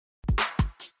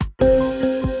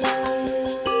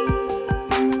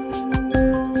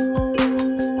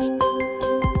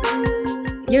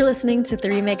listening to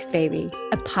Three Makes Baby,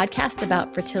 a podcast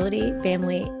about fertility,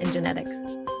 family, and genetics.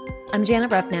 I'm Jana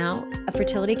Ruffnow, a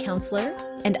fertility counselor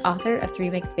and author of Three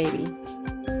Makes Baby.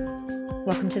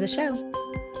 Welcome to the show.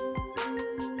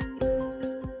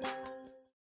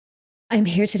 I'm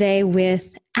here today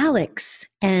with Alex,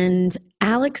 and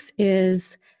Alex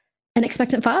is an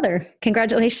expectant father.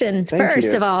 Congratulations, Thank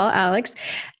you. of all, Alex.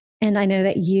 And I know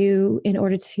that you, in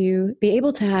order to be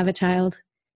able to have a child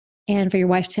and for your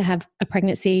wife to have a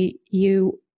pregnancy,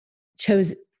 you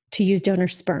chose to use donor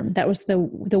sperm. That was the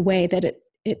way that it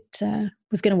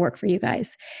was going to work for you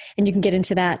guys. And you can get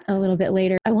into that a little bit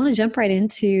later. I want to jump right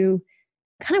into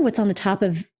kind of what's on the top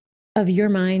of your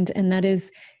mind, and that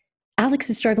is Alex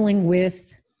is struggling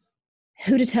with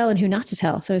who to tell and who not to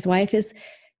tell. So his wife is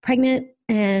pregnant,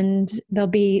 and there'll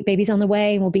be babies on the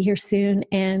way, and we'll be here soon,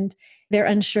 and they're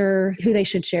unsure who they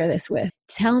should share this with.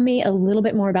 Tell me a little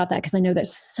bit more about that, because I know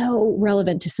that's so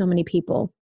relevant to so many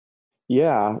people.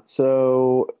 Yeah.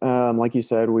 So, like you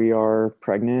said, we are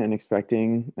pregnant and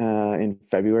expecting in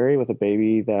February with a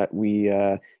baby that we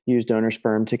use donor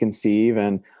sperm to conceive.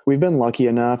 And we've been lucky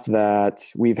enough that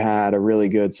we've had a really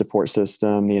good support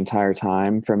system the entire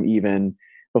time, from even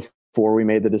before we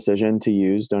made the decision to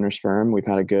use donor sperm. We've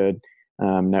had a good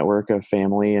network of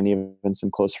family and even some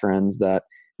close friends that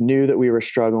knew that we were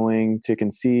struggling to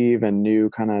conceive and knew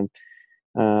kind of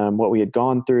what we had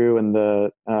gone through and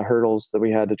the hurdles that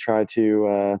we had to try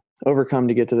to overcome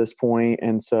to get to this point.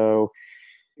 And so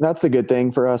that's the good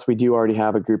thing for us. We do already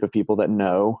have a group of people that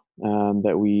know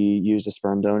that we used a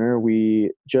sperm donor.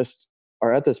 We just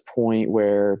are at this point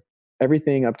where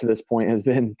everything up to this point has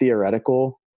been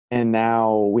theoretical. And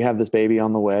now we have this baby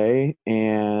on the way,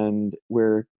 and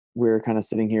we're kind of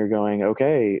sitting here going,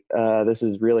 okay, this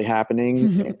is really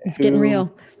happening. It's getting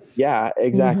real. Yeah,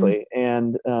 exactly.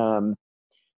 Mm-hmm. And,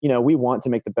 we want to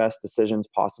make the best decisions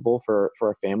possible for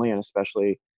our family and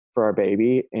especially for our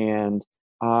baby. And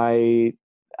I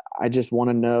just want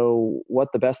to know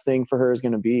what the best thing for her is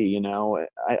going to be.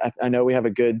 I know we have a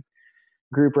good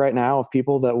group right now of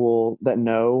people that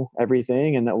know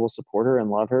everything and that will support her and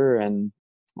love her and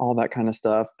all that kind of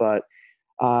stuff. But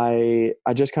I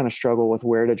just kind of struggle with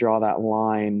where to draw that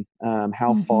line.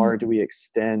 How far do we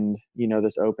extend,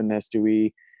 this openness?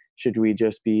 Should we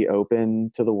just be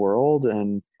open to the world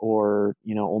or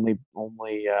only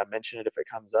mention it if it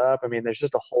comes up? I mean, there's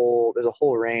a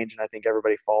whole range, and I think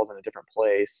everybody falls in a different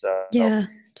place. So yeah,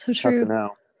 so true. Tough to know.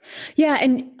 Yeah,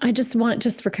 and I just want,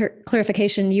 just for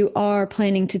clarification, you are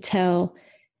planning to tell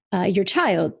your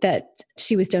child that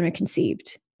she was donor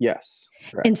conceived. Yes.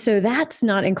 Correct. And so that's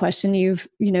not in question.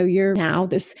 You're now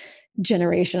this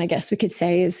generation, I guess we could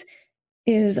say, is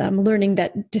learning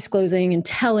that disclosing and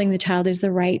telling the child is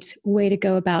the right way to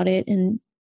go about it. And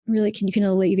really you can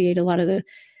alleviate a lot of the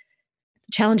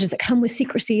challenges that come with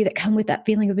secrecy, that come with that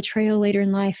feeling of betrayal later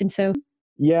in life. And so,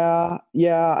 yeah,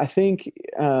 I think,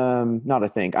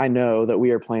 I know that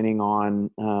we are planning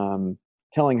on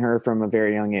telling her from a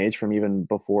very young age, from even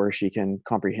before she can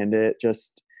comprehend it.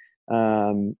 Just,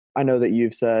 I know that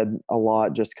you've said a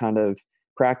lot, just kind of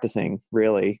practicing,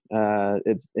 really.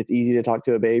 It's easy to talk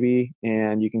to a baby,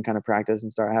 and you can kind of practice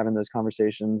and start having those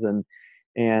conversations.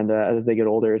 And as they get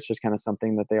older, it's just kind of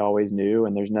something that they always knew.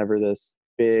 And there's never this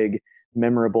big,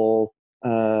 memorable,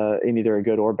 in either a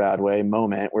good or bad way,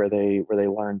 moment where they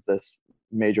learned this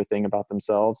major thing about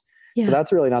themselves. Yeah. So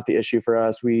that's really not the issue for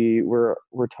us. We're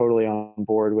totally on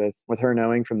board with her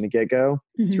knowing from the get-go.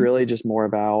 Mm-hmm. It's really just more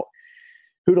about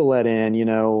who to let in.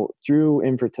 Through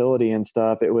infertility and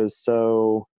stuff, it was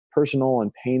so personal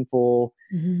and painful.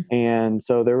 Mm-hmm. And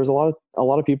so there was a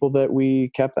lot of people that we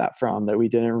kept that from, that we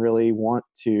didn't really want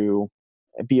to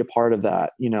be a part of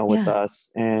that, with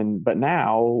us. But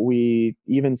now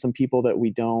even some people that we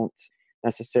don't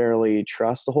necessarily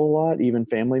trust a whole lot, even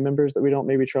family members that we don't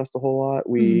maybe trust a whole lot,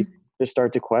 we just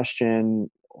start to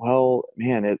question, well,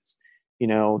 man, it's,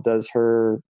 does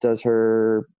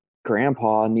her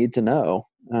grandpa need to know?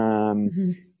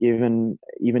 Even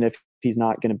if he's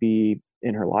not going to be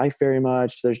in her life very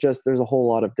much. There's a whole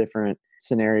lot of different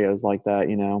scenarios like that,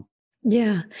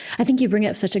 Yeah. I think you bring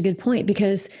up such a good point,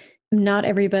 because not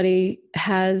everybody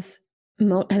has,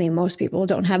 most people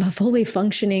don't have a fully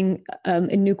functioning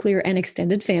nuclear and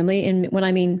extended family. And when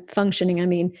I mean functioning, I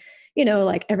mean,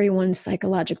 like everyone's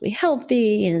psychologically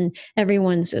healthy and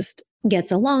everyone's just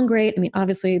gets along great. I mean,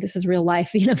 obviously this is real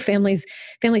life, families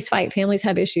fight, families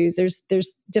have issues.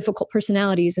 There's difficult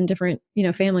personalities in different,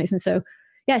 families. And so,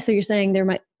 yeah, so you're saying there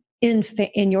might,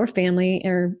 in your family,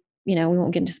 or, we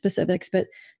won't get into specifics, but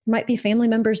there might be family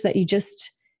members that you just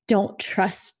don't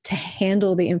trust to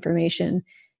handle the information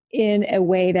in a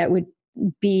way that would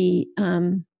be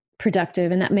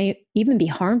productive, and that may even be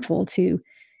harmful to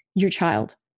your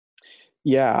child.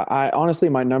 Yeah, I honestly,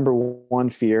 my number one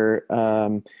fear,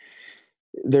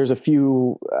 there's a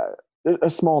few, a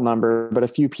small number, but a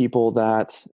few people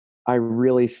that I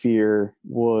really fear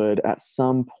would at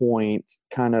some point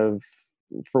kind of,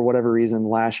 for whatever reason,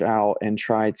 lash out and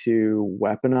try to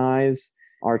weaponize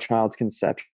our child's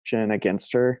conception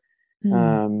against her,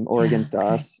 Mm. or Yeah. against Okay.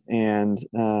 us. And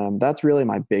that's really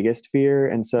my biggest fear.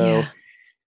 And so,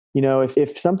 Yeah.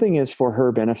 if something is for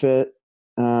her benefit,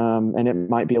 and it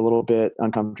might be a little bit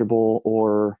uncomfortable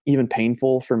or even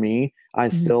painful for me, I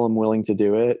Mm-hmm. still am willing to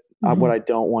do it. What Mm-hmm. I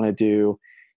don't want to do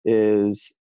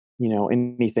is,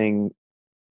 anything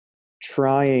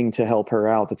trying to help her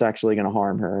out that's actually going to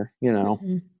harm her.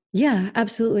 Mhm. Yeah,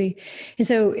 absolutely. And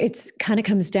so it's kind of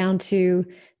comes down to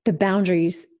the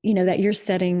boundaries, that you're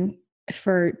setting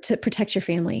for to protect your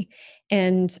family.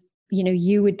 And,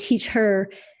 you would teach her,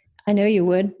 I know you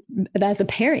would, but as a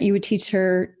parent, you would teach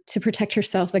her to protect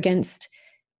herself against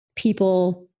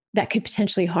people that could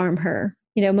potentially harm her,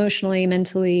 emotionally,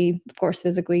 mentally, of course,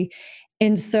 physically.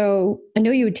 And so I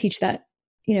know you would teach that,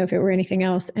 if it were anything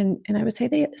else. And I would say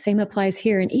the same applies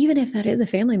here. And even if that is a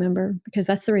family member, because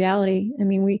that's the reality. I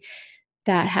mean,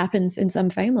 that happens in some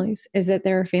families, is that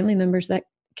there are family members that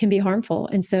can be harmful.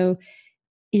 And so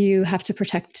you have to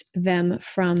protect them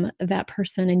from that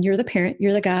person. And you're the parent,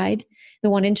 you're the guide, the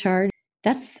one in charge.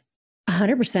 That's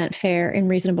 100% fair and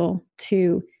reasonable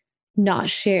to not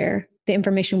share the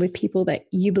information with people that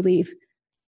you believe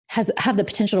have the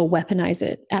potential to weaponize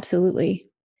it. Absolutely.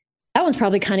 That one's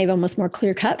probably kind of almost more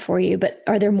clear cut for you, but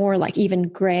are there more like even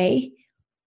gray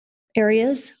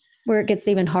areas where it gets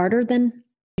even harder than?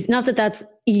 It's not that that's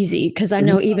easy, because I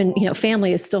know even,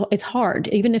 family is still, it's hard.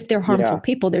 Even if they're harmful Yeah,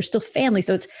 people, they're still family.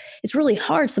 So it's really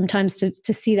hard sometimes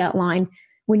to see that line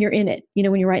when you're in it,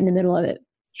 when you're right in the middle of it.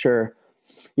 sure.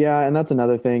 Yeah, and that's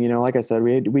another thing. Like I said,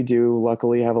 we do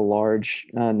luckily have a large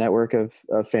network of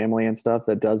family and stuff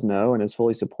that does know and is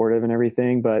fully supportive and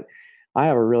everything. But I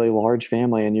have a really large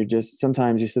family, and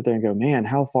sometimes you sit there and go, man,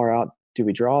 how far out do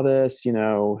we draw this?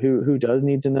 Who does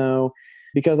need to know?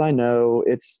 Because I know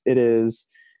it is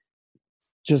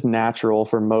just natural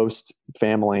for most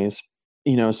families.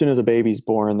 As soon as a baby's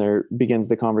born, there begins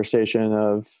the conversation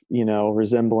of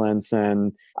resemblance,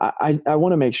 and I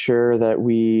want to make sure that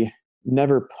we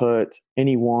never put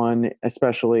anyone,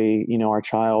 especially our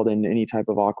child, in any type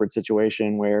of awkward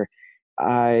situation where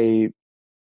I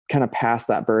kind of pass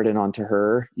that burden onto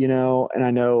her. And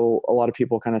I know a lot of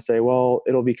people kind of say, well,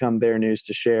 it'll become their news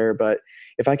to share, but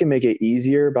if I can make it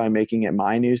easier by making it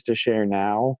my news to share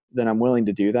now, then I'm willing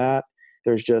to do that.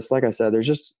 There's just, like I said, there's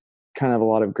just kind of a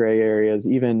lot of gray areas,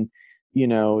 even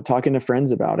talking to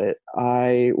friends about it.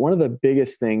 One of the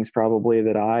biggest things probably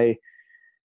that I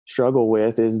struggle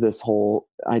with is this whole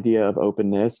idea of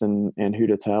openness and who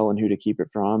to tell and who to keep it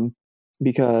from,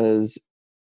 because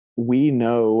we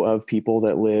know of people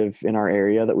that live in our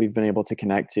area that we've been able to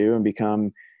connect to and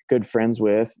become good friends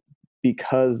with,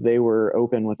 because they were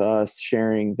open with us,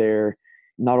 sharing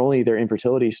not only their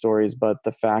infertility stories, but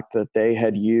the fact that they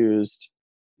had used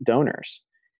donors.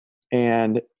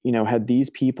 And had these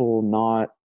people not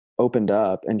opened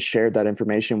up and shared that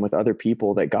information with other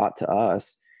people that got to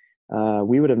us,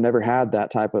 we would have never had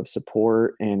that type of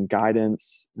support and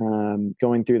guidance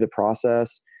going through the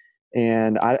process.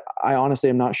 And I honestly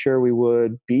am not sure we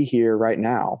would be here right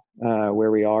now,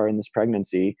 where we are in this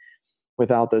pregnancy,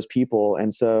 without those people.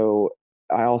 And so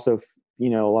I also, a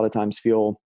lot of times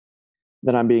feel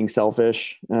that I'm being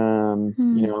selfish. Hmm.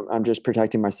 I'm just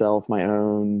protecting myself, my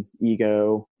own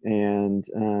ego, and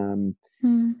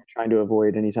Hmm. trying to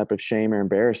avoid any type of shame or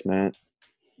embarrassment.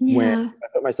 When Yeah. I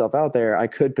put myself out there, I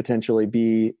could potentially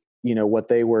be, what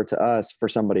they were to us for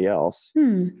somebody else.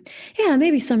 Hmm. Yeah,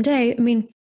 maybe someday. I mean,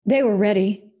 they were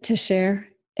ready to share,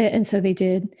 and so they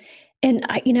did. And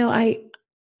I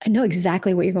know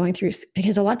exactly what you're going through,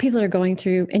 because a lot of people that are going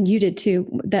through, and you did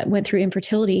too, that went through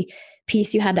infertility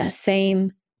piece. You had that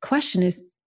same question,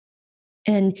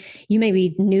 and you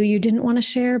maybe knew you didn't want to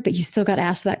share, but you still got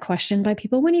asked that question by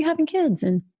people, when are you having kids?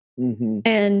 And Hmm.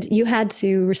 and you had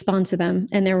to respond to them.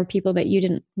 And there were people that you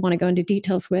didn't want to go into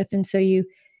details with, and so you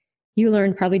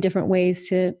learned probably different ways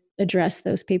to address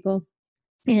those people,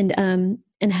 and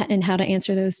how to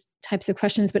answer those types of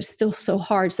questions. But it's still so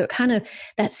hard. So it kind of,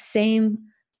 that same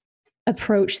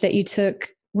approach that you took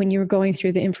when you were going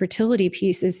through the infertility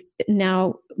piece is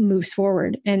now moves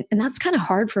forward. And that's kind of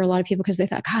hard for a lot of people, because they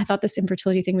thought, God, I thought this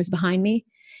infertility thing was behind me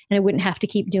and I wouldn't have to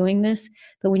keep doing this.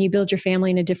 But when you build your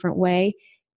family in a different way,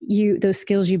 those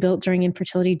skills you built during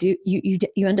infertility,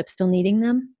 you end up still needing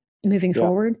them moving Yeah.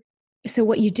 forward. So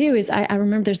what you do is I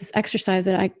remember there's this exercise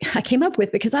that I came up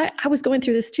with because I was going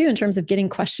through this too in terms of getting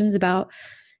questions about,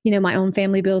 my own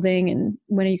family building and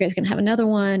when are you guys going to have another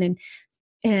one?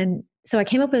 And so I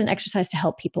came up with an exercise to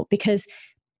help people because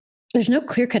there's no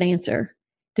clear cut answer.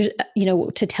 There's,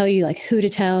 to tell you like who to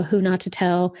tell, who not to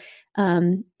tell.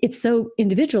 It's so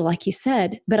individual, like you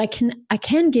said, but I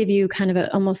can give you kind of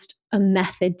almost a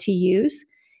method to use,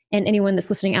 and anyone that's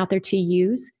listening out there to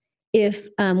use if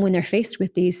when they're faced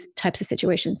with these types of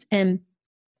situations. And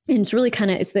it's really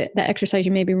kind of it's that exercise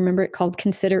you maybe remember it called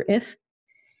Consider If,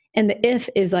 and the if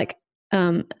is like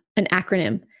an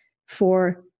acronym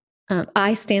for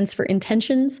I stands for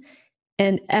intentions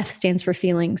and F stands for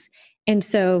feelings. And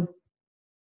so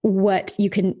you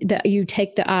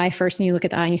take the I first and you look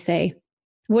at the I and you say,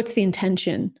 what's the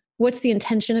intention? What's the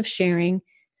intention of sharing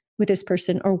with this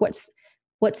person? Or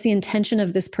what's the intention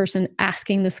of this person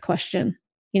asking this question?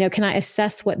 Can I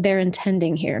assess what they're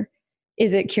intending here?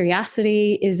 Is it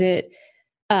curiosity? Is it,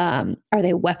 are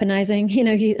they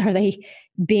weaponizing? Are they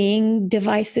being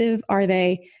divisive? Are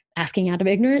they asking out of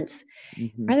ignorance?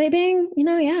 Mm-hmm. Are they being,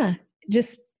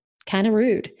 just kind of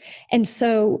rude? And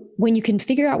so when you can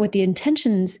figure out what the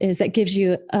intentions is, that gives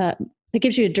you a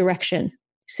direction,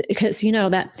 because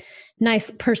that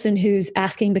nice person who's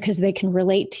asking because they can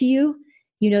relate to you,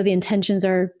 the intentions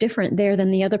are different there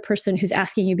than the other person who's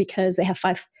asking you because they have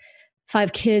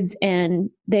five kids and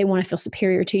they want to feel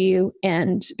superior to you,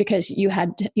 and because you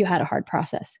had a hard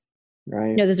process.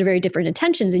 Right. Those are very different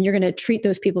intentions, and you're going to treat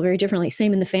those people very differently.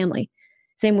 Same in the family.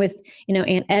 Same with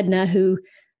Aunt Edna, who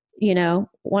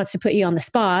wants to put you on the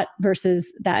spot,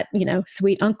 versus that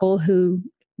sweet uncle who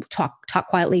talk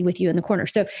quietly with you in the corner.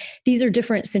 So these are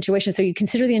different situations. So you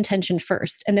consider the intention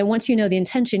first, and then once you know the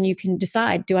intention, you can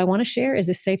decide: do I want to share? Is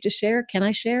this safe to share? Can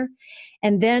I share?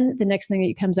 And then the next thing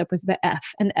that comes up was the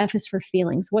F, and the F is for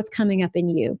feelings. What's coming up in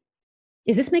you?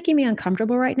 Is this making me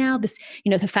uncomfortable right now? This,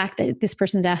 the fact that this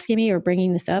person's asking me or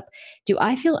bringing this up, do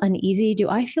I feel uneasy? Do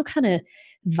I feel kind of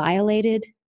violated?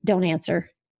 Don't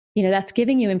answer. That's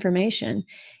giving you information.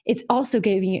 It's also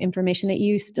giving you information that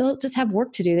you still just have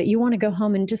work to do, that you want to go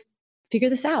home and just figure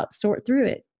this out, sort through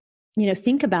it,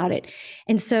 think about it.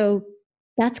 And so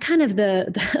that's kind of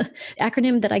the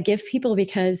acronym that I give people,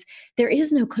 because there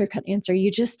is no clear cut answer. You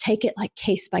just take it like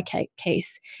case by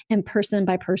case and person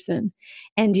by person.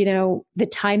 And, the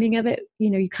timing of it,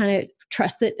 you kind of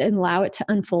trust it and allow it to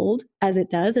unfold as it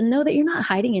does, and know that you're not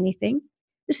hiding anything.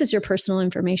 This is your personal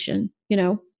information.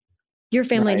 Your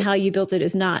family and how you built it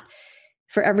is not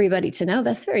for everybody to know.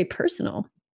 That's very personal.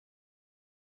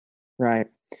 Right.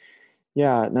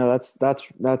 Yeah, no,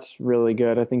 that's really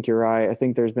good. I think you're right. I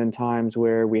think there's been times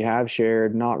where we have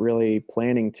shared, not really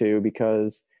planning to,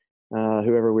 because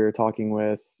whoever we were talking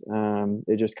with,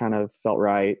 it just kind of felt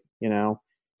right, Yeah,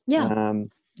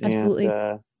 absolutely.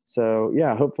 And so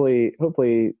yeah,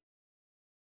 hopefully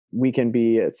we can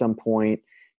be at some point,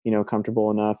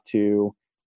 comfortable enough to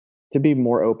be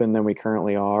more open than we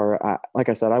currently are. Like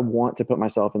I said, I want to put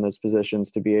myself in those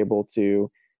positions to be able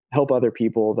to help other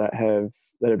people that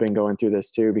have been going through this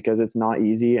too, because it's not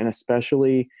easy. And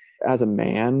especially as a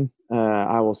man,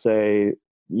 I will say,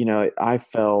 I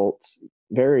felt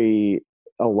very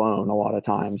alone a lot of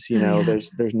times. Yeah.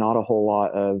 There's not a whole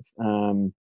lot of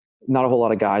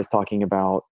guys talking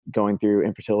about going through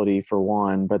infertility, for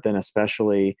one, but then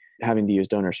especially having to use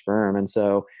donor sperm. And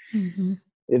so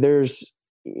there's,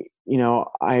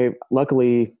 I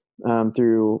luckily,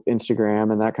 through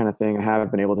Instagram and that kind of thing, I have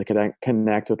been able to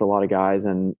connect with a lot of guys.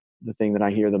 And the thing that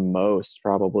I hear the most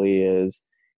probably is,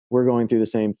 we're going through the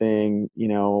same thing.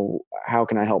 How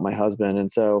can I help my husband?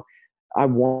 And so I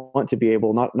want to be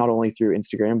able, not only through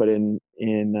Instagram, but in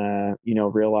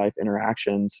real life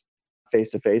interactions,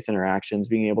 face-to-face interactions,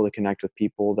 being able to connect with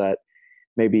people that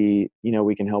maybe,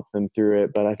 we can help them through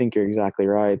it. But I think you're exactly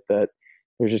right that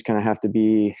there's just going to have to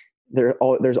be,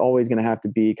 there's always going to have to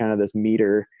be kind of this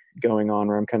meter going on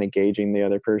where I'm kind of gauging the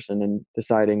other person and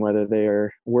deciding whether they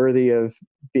are worthy of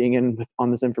being in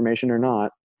on this information or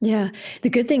not. Yeah. The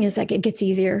good thing is that it gets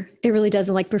easier. It really does.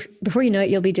 Like before you know it,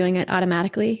 you'll be doing it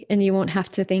automatically and you won't have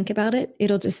to think about it.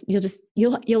 You'll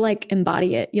like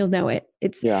embody it. You'll know it.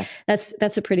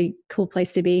 That's a pretty cool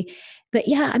place to be. But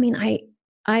yeah, I mean, I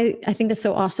think that's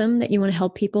so awesome that you want to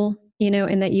help people,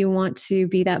 and that you want to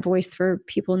be that voice for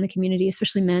people in the community,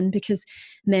 especially men, because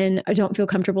men don't feel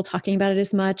comfortable talking about it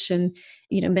as much. And,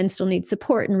 men still need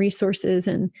support and resources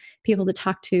and people to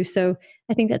talk to. So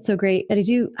I think that's so great. And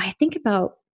I think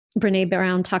about Brene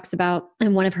Brown talks about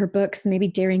in one of her books, maybe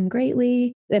Daring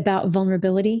Greatly, about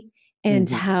vulnerability and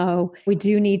how we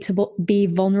do need to be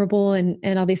vulnerable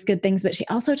and all these good things. But she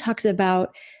also talks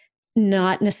about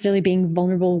not necessarily being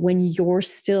vulnerable when you're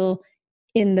still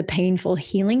in the painful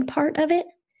healing part of it,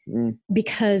 Mm.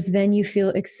 because then you feel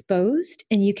exposed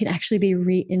and you can actually be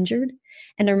re-injured.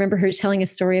 And I remember her telling a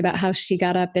story about how she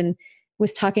got up and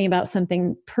was talking about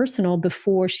something personal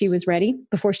before she was ready,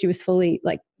 before she was fully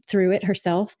like through it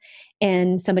herself.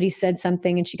 And somebody said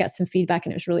something and she got some feedback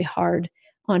and it was really hard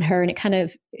on her and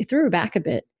it threw her back a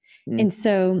bit. Mm. And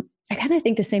so I kind of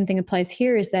think the same thing applies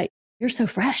here, is that you're so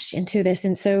fresh into this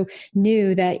and so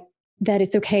new that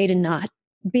it's okay to not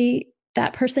be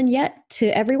that person yet to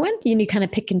everyone. You kind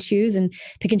of pick and choose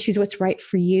what's right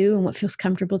for you and what feels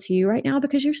comfortable to you right now,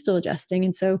 because you're still adjusting.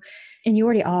 And you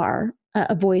already are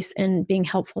a voice and being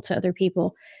helpful to other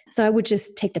people. So I would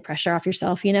just take the pressure off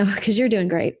yourself, because you're doing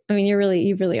great. I mean, you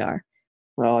really are.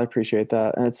 Well, I appreciate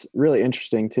that. And it's really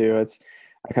interesting too.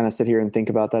 I kind of sit here and think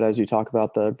about that as you talk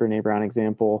about the Brene Brown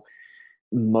example.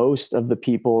 Most of the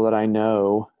people that I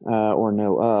know or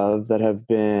know of that have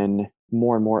been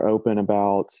more and more open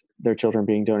about their children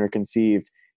being donor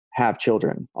conceived have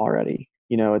children already.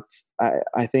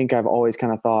 I think I've always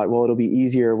kind of thought, well, it'll be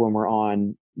easier when we're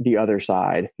on the other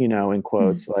side, in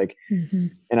quotes, like, Mm-hmm.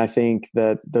 and I think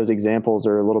that those examples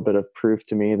are a little bit of proof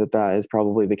to me that that is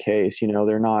probably the case.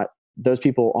 Those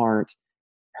people aren't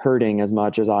hurting as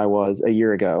much as I was a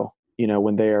year ago,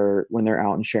 when they're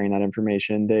out and sharing that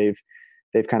information.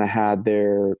 They've kind of had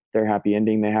their happy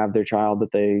ending. They have their child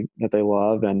that they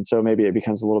love. And so maybe it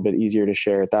becomes a little bit easier to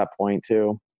share at that point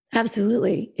too.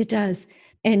 Absolutely, it does.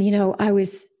 And I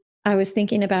was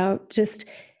thinking about just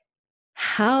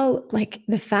how, like,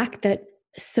 the fact that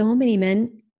so many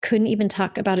men couldn't even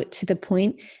talk about it, to the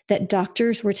point that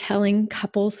doctors were telling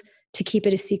couples to keep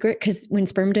it a secret, because when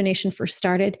sperm donation first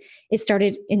started, it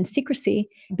started in secrecy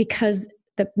because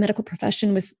the medical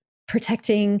profession was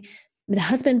protecting the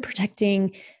husband,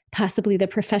 protecting possibly the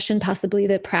profession, possibly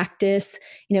the practice.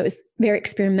 It was very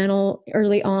experimental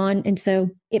early on. And so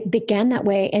it began that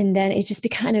way. And then it just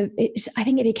I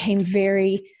think it became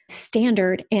very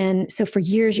standard. And so for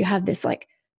years, you have this like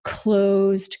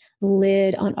closed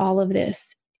lid on all of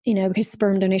this, because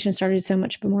sperm donation started so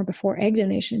much more before egg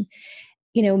donation.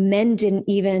 Men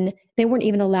they weren't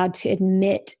even allowed to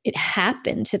admit it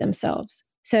happened to themselves.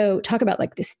 So talk about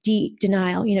like this deep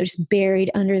denial, just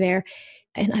buried under there.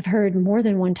 And I've heard more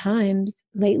than one times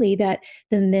lately that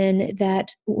the men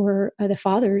that were the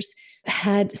fathers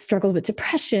had struggled with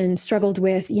depression, struggled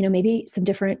with, maybe some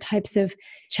different types of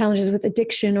challenges with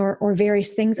addiction or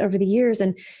various things over the years.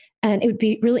 And it would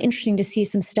be really interesting to see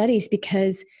some studies,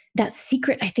 because that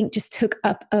secret, I think, just took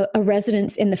up a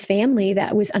residence in the family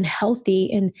that was unhealthy,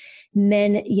 and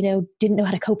men, didn't know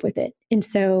how to cope with it. And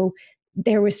so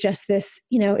there was just this,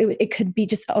 it could be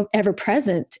just ever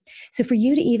present. So for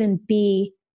you to even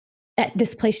be at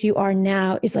this place you are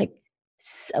now is like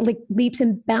leaps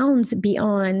and bounds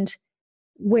beyond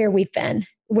where we've been,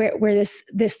 where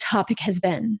this topic has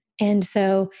been. And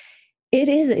so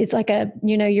it's like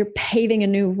you're paving a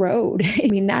new road. I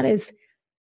mean, that is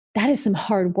some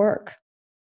hard work.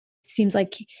 It seems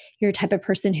like you're a type of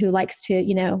person who likes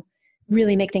to,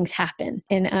 really make things happen.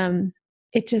 And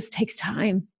it just takes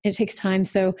time. It takes time.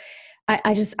 So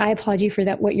I applaud you for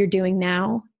that, what you're doing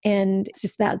now. And it's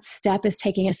just that step is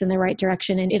taking us in the right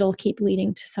direction, and it'll keep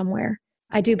leading to somewhere.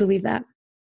 I do believe that.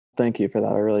 Thank you for that.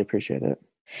 I really appreciate it.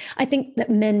 I think that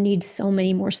men need so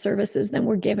many more services than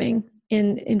we're giving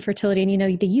in infertility.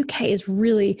 And, the UK has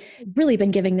really, really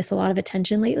been giving this a lot of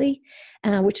attention lately,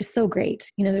 which is so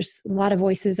great. There's a lot of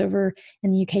voices over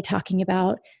in the UK talking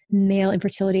about male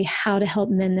infertility, how to help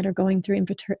men that are going through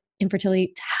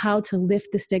infertility, how to lift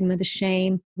the stigma, the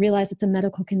shame, realize it's a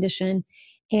medical condition.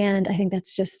 And I think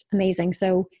that's just amazing.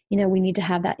 So, we need to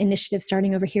have that initiative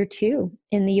starting over here too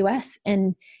in the US,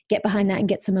 and get behind that and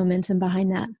get some momentum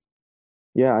behind that.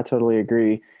 Yeah, I totally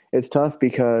agree. It's tough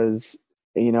because,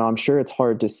 I'm sure it's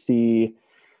hard to see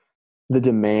the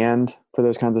demand for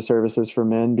those kinds of services for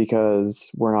men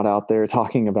because we're not out there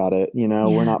talking about it. We're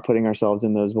Yeah. not putting ourselves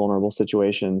in those vulnerable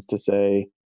situations to say,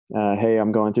 hey,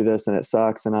 I'm going through this and it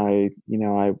sucks. And I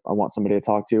want somebody to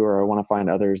talk to, or I want to find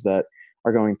others that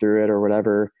are going through it or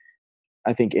whatever.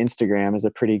 I think Instagram is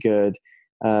a pretty good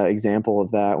example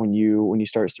of that. When you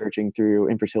start searching through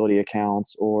infertility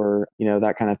accounts or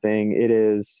that kind of thing, it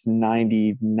is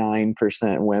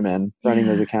 99% women running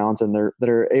those Yeah. accounts, and that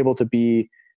are able to be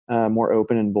more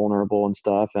open and vulnerable and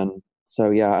stuff. And so,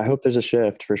 yeah, I hope there's a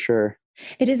shift for sure.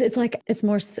 It is. It's like it's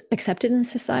more accepted in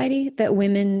society that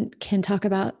women can talk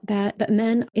about that, but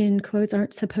men, in quotes,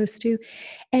 aren't supposed to.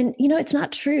 And, it's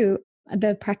not true.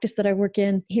 The practice that I work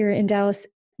in here in Dallas,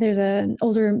 there's an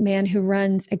older man who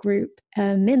runs a group,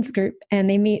 a men's group, and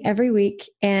they meet every week.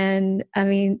 And I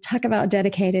mean, talk about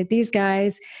dedicated. These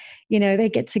guys, they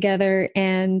get together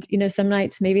and, some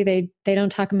nights maybe they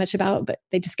don't talk much about, but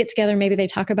they just get together. Maybe they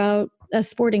talk about a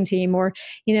sporting team or,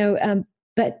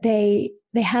 but they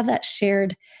have that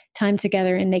shared time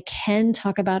together and they can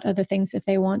talk about other things if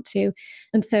they want to.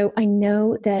 And so I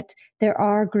know that there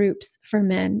are groups for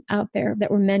men out there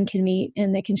that where men can meet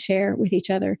and they can share with each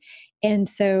other. And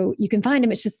so you can find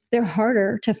them. It's just they're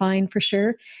harder to find for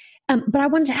sure. But I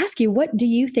wanted to ask you, what do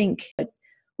you think?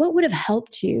 What would have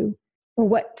helped you, or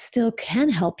what still can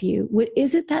help you?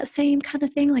 Is it that same kind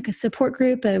of thing, like a support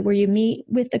group where you meet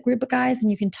with a group of guys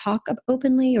and you can talk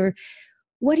openly, or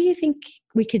what do you think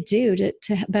we could do to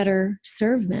better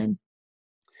serve men?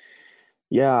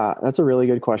 Yeah, that's a really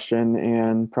good question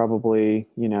and probably,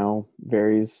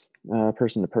 varies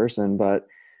person to person. But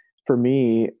for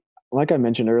me, like I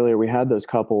mentioned earlier, we had those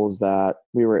couples that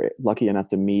we were lucky enough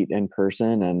to meet in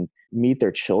person and meet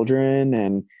their children.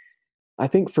 And I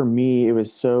think for me, it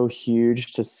was so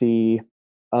huge to see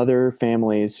other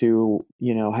families who,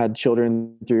 had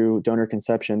children through donor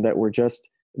conception that were just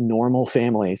normal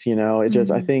families. It just,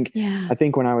 Yeah. I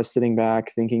think when I was sitting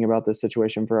back thinking about this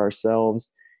situation for ourselves,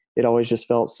 it always just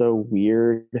felt so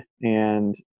weird.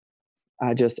 And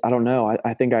I don't know.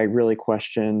 I think I really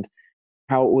questioned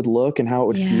how it would look and how it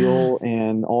would Yeah. feel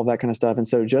and all that kind of stuff. And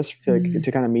so just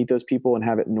to kind of meet those people and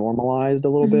have it normalized a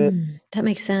little bit, That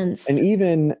makes and sense.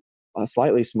 even a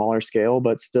slightly smaller scale,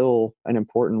 but still an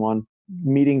important one,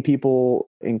 meeting people,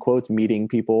 in quotes, meeting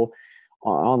people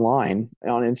online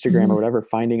on Instagram or Mhm. whatever,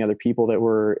 finding other people that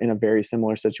were in a very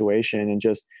similar situation and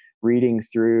just reading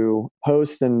through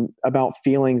posts and about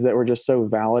feelings that were just so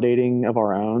validating of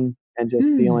our own and Yeah.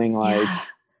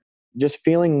 just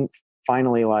feeling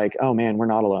finally like, oh man, we're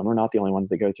not alone. We're not the only ones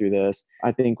that go through this.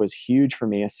 I think was huge for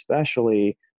me,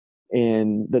 especially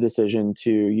in the decision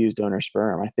to use donor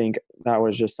sperm. I think that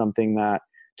was just something that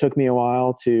took me a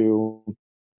while to,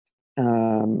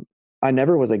 um, I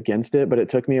never was against it, but it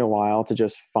took me a while to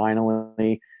just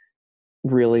finally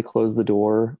really close the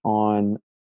door on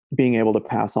being able to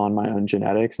pass on my own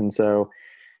genetics. And so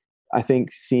I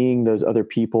think seeing those other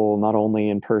people, not only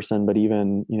in person, but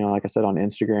even, like I said, on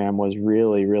Instagram was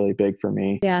really, really big for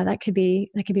me. Yeah, that could be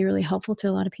really helpful to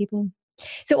a lot of people.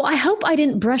 So I hope I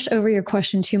didn't brush over your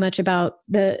question too much about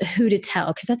the who to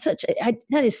tell, because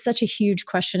that is such a huge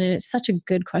question and it's such a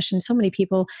good question. So many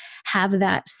people have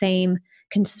that same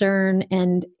concern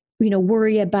and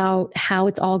worry about how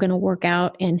it's all going to work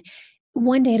out. And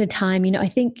one day at a time, I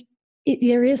think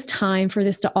there is time for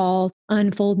this to all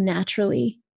unfold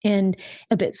naturally and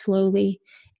a bit slowly.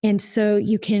 And so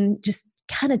you can just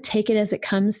kind of take it as it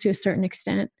comes to a certain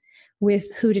extent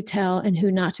with who to tell and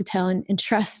who not to tell, and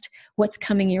trust what's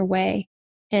coming your way.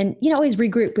 And, always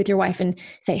regroup with your wife and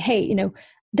say, hey,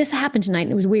 this happened tonight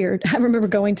and it was weird. I remember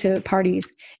going to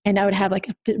parties and I would have like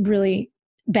a really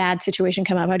bad situation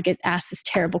come up. I'd get asked this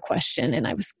terrible question and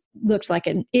I looked like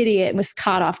an idiot and was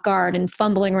caught off guard and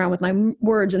fumbling around with my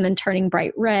words and then turning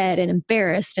bright red and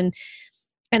embarrassed. And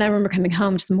I remember coming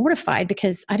home just mortified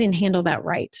because I didn't handle that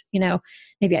right.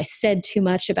 Maybe I said too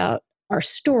much about our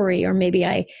story, or maybe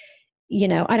I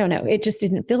don't know, it just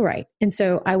didn't feel right. And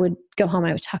so I would go home and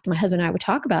I would talk to my husband and I would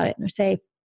talk about it and I'd say,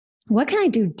 what can I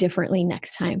do differently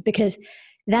next time? Because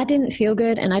that didn't feel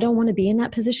good and I don't want to be in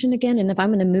that position again. And if I'm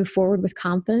going to move forward with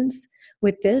confidence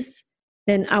with this,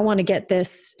 then I want to get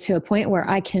this to a point where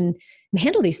I can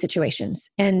handle these situations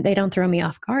and they don't throw me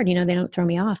off guard. They don't throw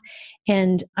me off.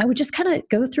 And I would just kind of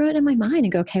go through it in my mind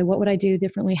and go, okay, what would I do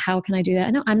differently? How can I do that?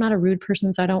 I know I'm not a rude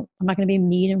person, so I'm not going to be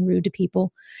mean and rude to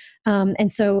people. And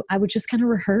so I would just kind of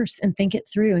rehearse and think it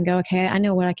through and go, okay, I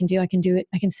know what I can do. I can do it.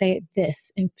 I can say it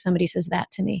this. And somebody says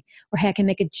that to me, or, hey, I can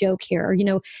make a joke here,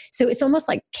 or, so it's almost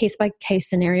like case by case,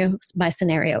 scenario by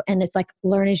scenario. And it's like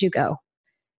learn as you go.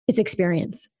 It's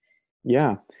experience.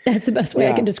 Yeah. That's the best way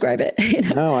I can Yeah. describe it.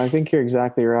 No, I think you're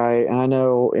exactly right. And I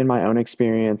know in my own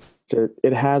experience,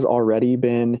 it has already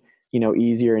been,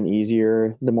 easier and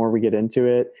easier the more we get into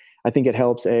it. I think it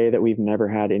helps, that we've never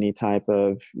had any type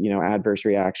of, adverse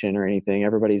reaction or anything.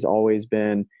 Everybody's always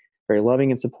been very loving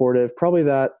and supportive. Probably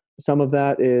that some of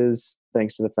that is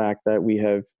thanks to the fact that we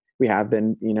have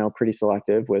been, pretty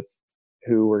selective with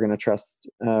who we're going to trust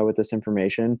with this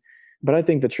information. But I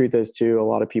think the truth is too, a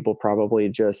lot of people probably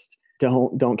just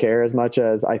don't care as much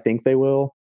as I think they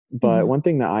will. But Mhm. one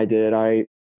thing that I did,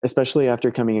 especially after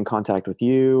coming in contact with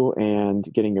you and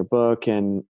getting your book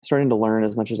and starting to learn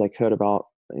as much as I could about,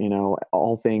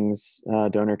 all things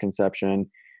donor conception,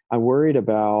 I worried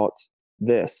about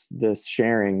this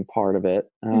sharing part of it.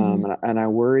 Mhm. And I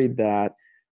worried that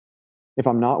if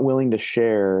I'm not willing to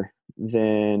share,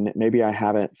 then maybe I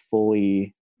haven't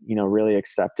fully, really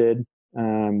accepted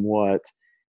what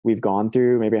we've gone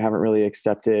through. Maybe I haven't really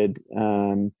accepted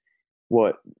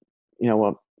what,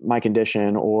 what my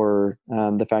condition, or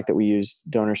the fact that we use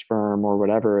donor sperm or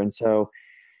whatever. And so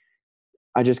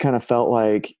I just kind of felt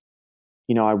like,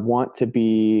 I want to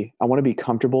be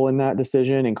comfortable in that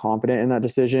decision and confident in that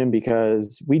decision,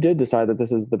 because we did decide that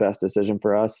this is the best decision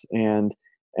for us. And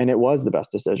it was the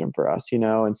best decision for us,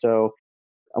 and so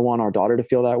I want our daughter to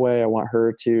feel that way. I want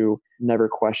her to never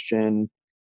question,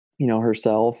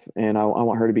 herself, and I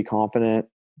want her to be confident.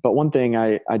 But one thing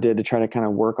I did to try to kind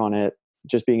of work on it,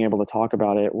 just being able to talk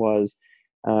about it, was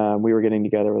we were getting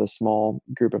together with a small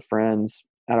group of friends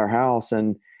at our house,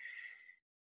 and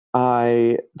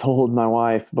I told my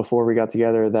wife before we got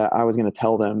together that I was going to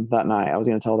tell them that night. I was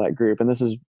going to tell that group. And this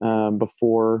is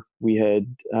before we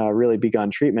had really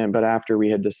begun treatment, but after we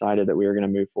had decided that we were going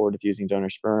to move forward with using donor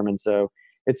sperm. And so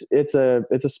it's a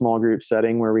small group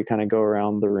setting where we kind of go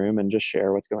around the room and just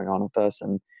share what's going on with us,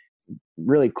 and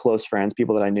really close friends,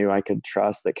 people that I knew I could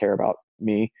trust, that care about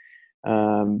me.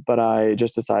 But I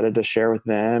just decided to share with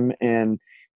them, and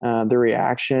the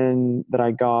reaction that I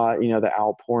got, the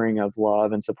outpouring of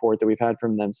love and support that we've had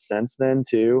from them since then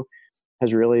too,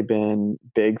 has really been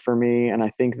big for me. And I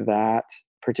think that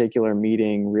particular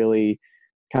meeting really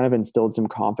kind of instilled some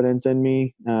confidence in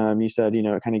me. You said,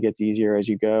 it kind of gets easier as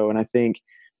you go. And I think,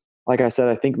 like I said,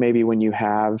 I think maybe when you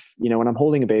have, when I'm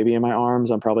holding a baby in my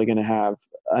arms, I'm probably going to have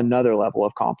another level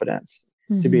of confidence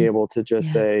to be able to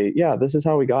just say, yeah, this is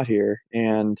how we got here.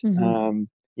 And,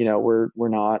 we're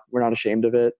not ashamed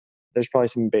of it. There's probably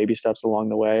some baby steps along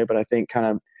the way, but I think kind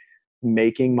of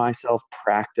making myself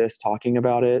practice talking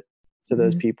about it to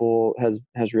those people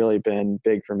has really been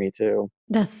big for me too.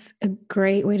 That's a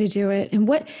great way to do it. And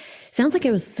what sounds like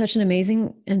it was such an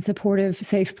amazing and supportive,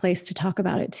 safe place to talk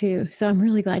about it too. So I'm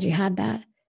really glad you had that.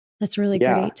 That's really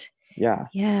Yeah. great. Yeah.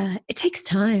 Yeah. It takes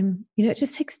time. It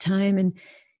just takes time. And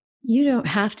you don't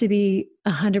have to be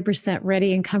 100%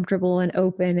 ready and comfortable and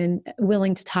open and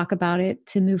willing to talk about it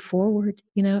to move forward.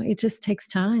 It just takes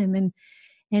time, and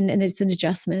it's an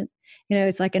adjustment.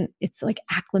 It's like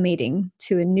acclimating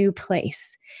to a new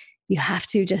place. You have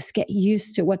to just get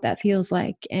used to what that feels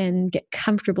like and get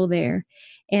comfortable there.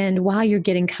 And while you're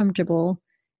getting comfortable,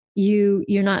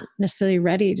 you're not necessarily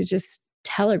ready to just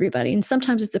tell everybody. And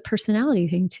sometimes it's a personality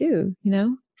thing too.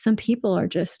 Some people are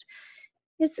just,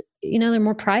 they're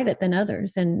more private than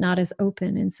others and not as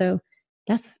open. And so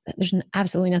there's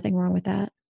absolutely nothing wrong with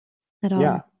that at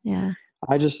Yeah. all. Yeah.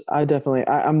 I'm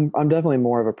definitely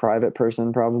more of a private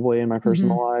person probably in my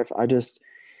personal life. I just,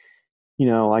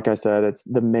 like I said, it's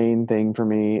the main thing for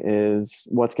me is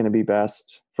what's going to be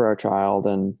best for our child.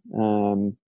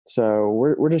 And, so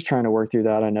we're just trying to work through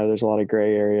that. I know there's a lot of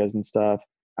gray areas and stuff.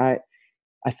 I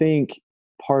think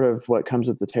part of what comes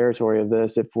with the territory of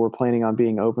this, if we're planning on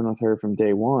being open with her from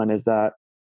day one, is that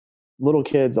little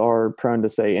kids are prone to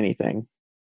say anything.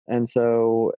 And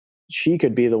so she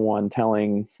could be the one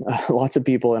telling lots of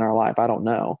people in our life. I don't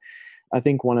know. I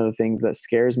think one of the things that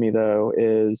scares me though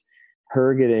is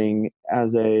her getting,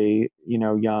 as a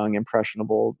young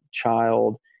impressionable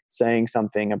child, saying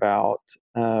something about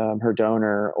her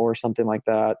donor or something like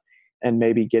that, and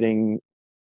maybe getting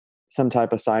some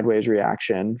type of sideways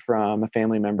reaction from a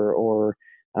family member or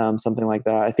something like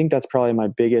that. I think that's probably my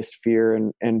biggest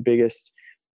fear and biggest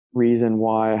reason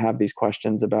why I have these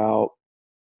questions about,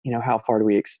 how far do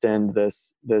we extend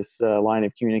this line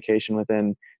of communication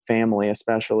within family,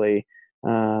 especially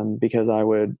because I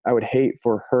would hate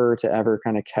for her to ever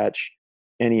kind of catch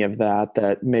any of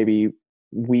that maybe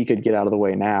we could get out of the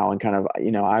way now, and kind of,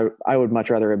 I would much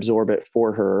rather absorb it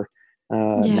for her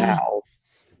now.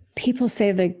 People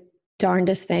say the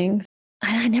darndest things.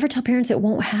 I never tell parents it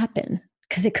won't happen,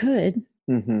 because it could,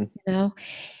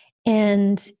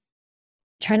 and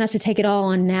try not to take it all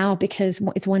on now, because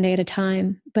it's one day at a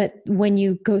time. But when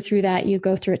you go through that, you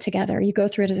go through it together. You go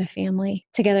through it as a family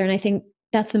together. And I think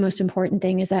that's the most important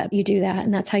thing, is that you do that.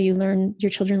 And that's how your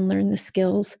children learn the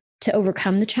skills to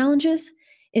overcome the challenges,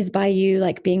 is by you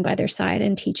like being by their side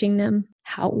and teaching them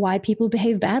why people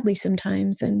behave badly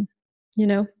sometimes. And,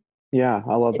 Yeah,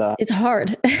 I love that. it's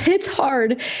hard. It's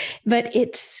hard, but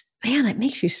it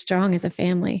makes you strong as a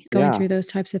family going through those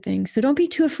types of things. So don't be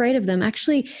too afraid of them.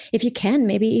 Actually, if you can,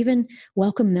 maybe even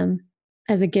welcome them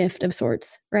as a gift of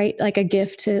sorts, right? Like a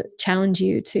gift to challenge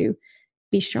you to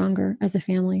be stronger as a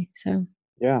family. So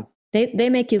yeah, they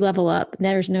make you level up.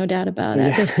 There's no doubt about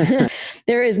it. Yeah.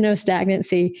 There is no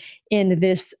stagnancy in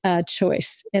this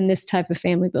choice, in this type of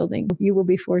family building. You will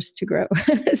be forced to grow.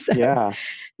 So, Yeah.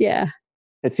 yeah.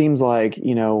 it seems like,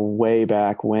 way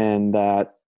back when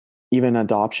that even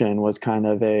adoption was kind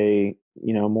of a,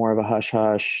 more of a hush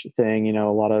hush thing.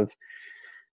 A lot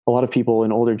of people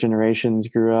in older generations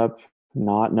grew up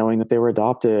not knowing that they were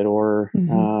adopted or,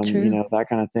 True. that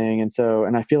kind of thing.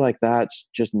 And I feel like that's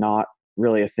just not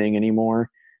really a thing anymore,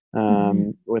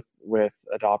 Hmm. with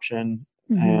adoption.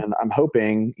 Hmm. And I'm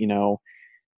hoping,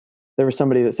 there was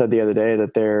somebody that said the other day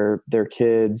that their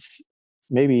kids,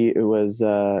 maybe it was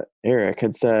Eric,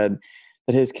 had said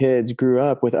that his kids grew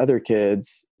up with other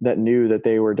kids that knew that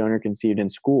they were donor conceived in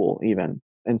school even.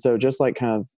 And so just like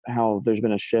kind of how there's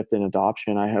been a shift in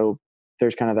adoption, I hope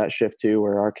there's kind of that shift too,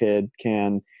 where our kid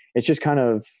can, it's just kind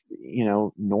of,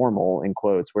 normal in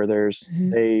quotes, where Hmm.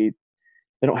 they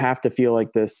don't have to feel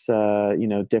like this,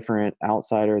 different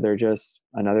outsider. They're just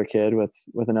another kid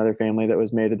with another family that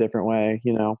was made a different way.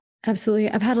 Absolutely.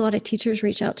 I've had a lot of teachers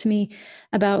reach out to me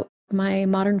about my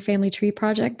Modern Family Tree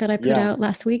project that I put Yeah. out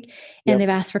last week, and Yep. they've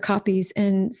asked for copies.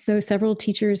 And so several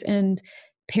teachers and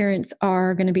parents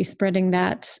are going to be spreading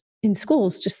that in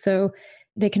schools just so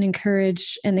they can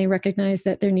encourage and they recognize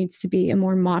that there needs to be a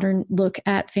more modern look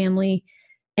at family.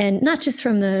 And not just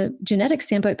from the genetic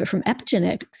standpoint, but from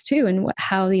epigenetics too, and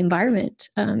how the environment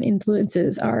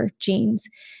influences our genes.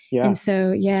 Yeah. And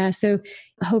so, yeah, so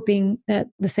hoping that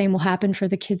the same will happen for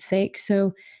the kids' sake.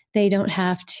 So they don't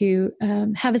have to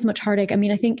have as much heartache. I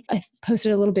mean, I think I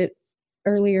posted a little bit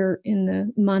earlier in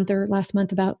the month or last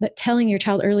month about that telling your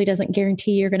child early doesn't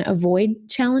guarantee you're going to avoid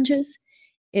challenges.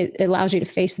 It allows you to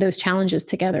face those challenges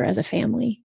together as a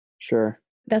family. Sure.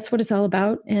 That's what it's all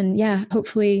about. And yeah,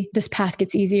 hopefully this path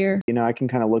gets easier. I can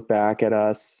kind of look back at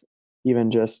us even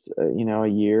just, a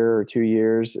year or 2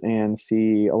 years and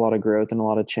see a lot of growth and a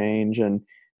lot of change and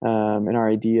in our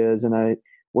ideas. And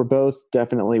we're both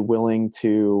definitely willing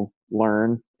to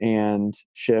learn and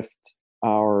shift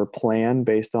our plan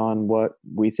based on what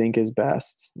we think is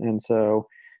best. And so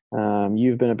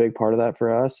you've been a big part of that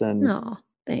for us. And Oh,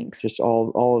 thanks. just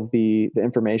all of the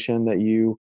information that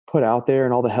you put out there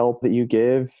and all the help that you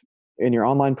give in your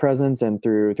online presence and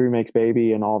through Three Makes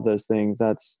Baby and all of those things,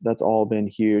 that's all been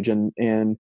huge. And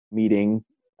meeting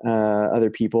other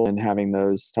people and having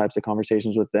those types of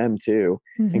conversations with them too,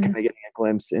 and kind Hmm. of getting a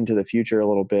glimpse into the future a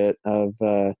little bit of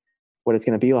what it's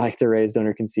going to be like to raise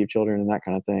donor conceived children and that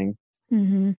kind of thing.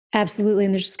 Hmm. Absolutely.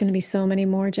 And there's just going to be so many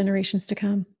more generations to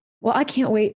come. Well, I can't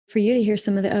wait for you to hear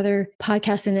some of the other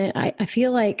podcasts in it. I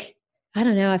feel like, I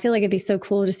don't know, I feel like it'd be so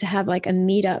cool just to have like a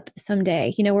meetup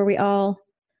someday, where we all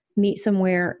meet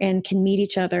somewhere and can meet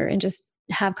each other and just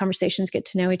have conversations, get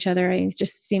to know each other. It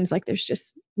just seems like there's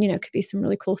just, could be some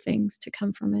really cool things to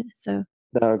come from it. So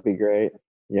That would be great.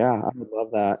 Yeah, I would love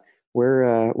that.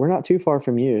 We're not too far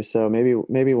from you, so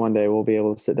maybe one day we'll be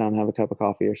able to sit down and have a cup of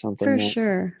coffee or something. for Yeah.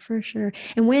 sure, for sure.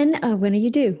 And when are you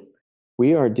due?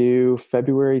 We are due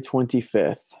February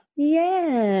 25th.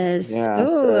 Yes. Yeah, Oh, a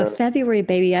so February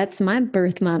baby. That's my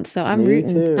birth month. So I'm me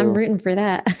rooting. I'm too. rooting for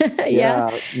that. Yeah.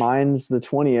 Yeah, mine's the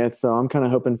 20th, so I'm kind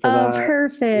of hoping for Oh, that. Yeah,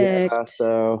 perfect.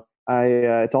 so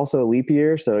it's also a leap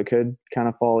year, so it could kind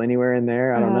of fall anywhere in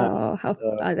there. I don't know. Oh,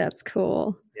 So, that's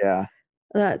cool. yeah.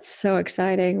 That's so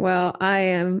exciting. Well, I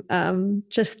am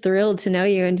just thrilled to know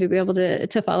you and to be able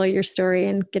to follow your story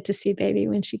and get to see baby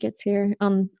when she gets here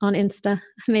on Insta,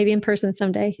 maybe in person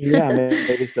someday. Yeah,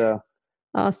 maybe so.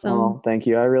 Awesome. Oh, thank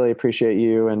you. I really appreciate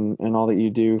you and all that you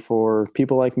do for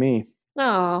people like me.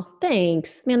 Oh,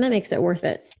 thanks. Man, that makes it worth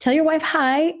it. Tell your wife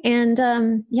hi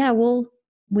and yeah,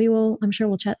 we will I'm sure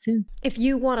we'll chat soon. If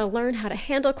you want to learn how to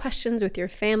handle questions with your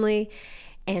family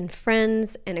and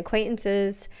friends and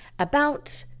acquaintances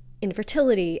about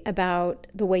infertility, about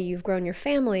the way you've grown your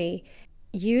family,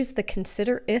 use the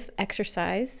Consider If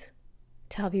exercise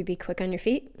to help you be quick on your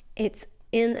feet. It's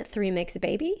in Three Makes a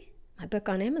Baby, my book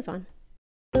on Amazon.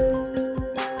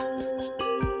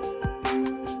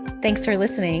 Thanks for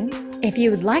listening. If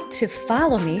you would like to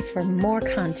follow me for more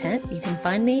content, you can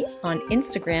find me on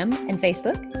Instagram and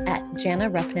Facebook at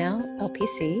Jana Rupnow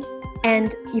LPC.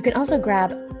 And you can also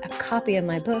grab a copy of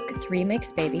my book, Three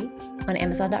Makes Baby, on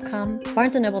Amazon.com,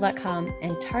 BarnesandNoble.com,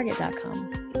 and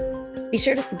Target.com. Be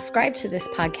sure to subscribe to this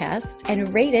podcast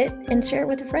and rate it and share it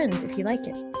with a friend if you like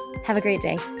it. Have a great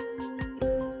day.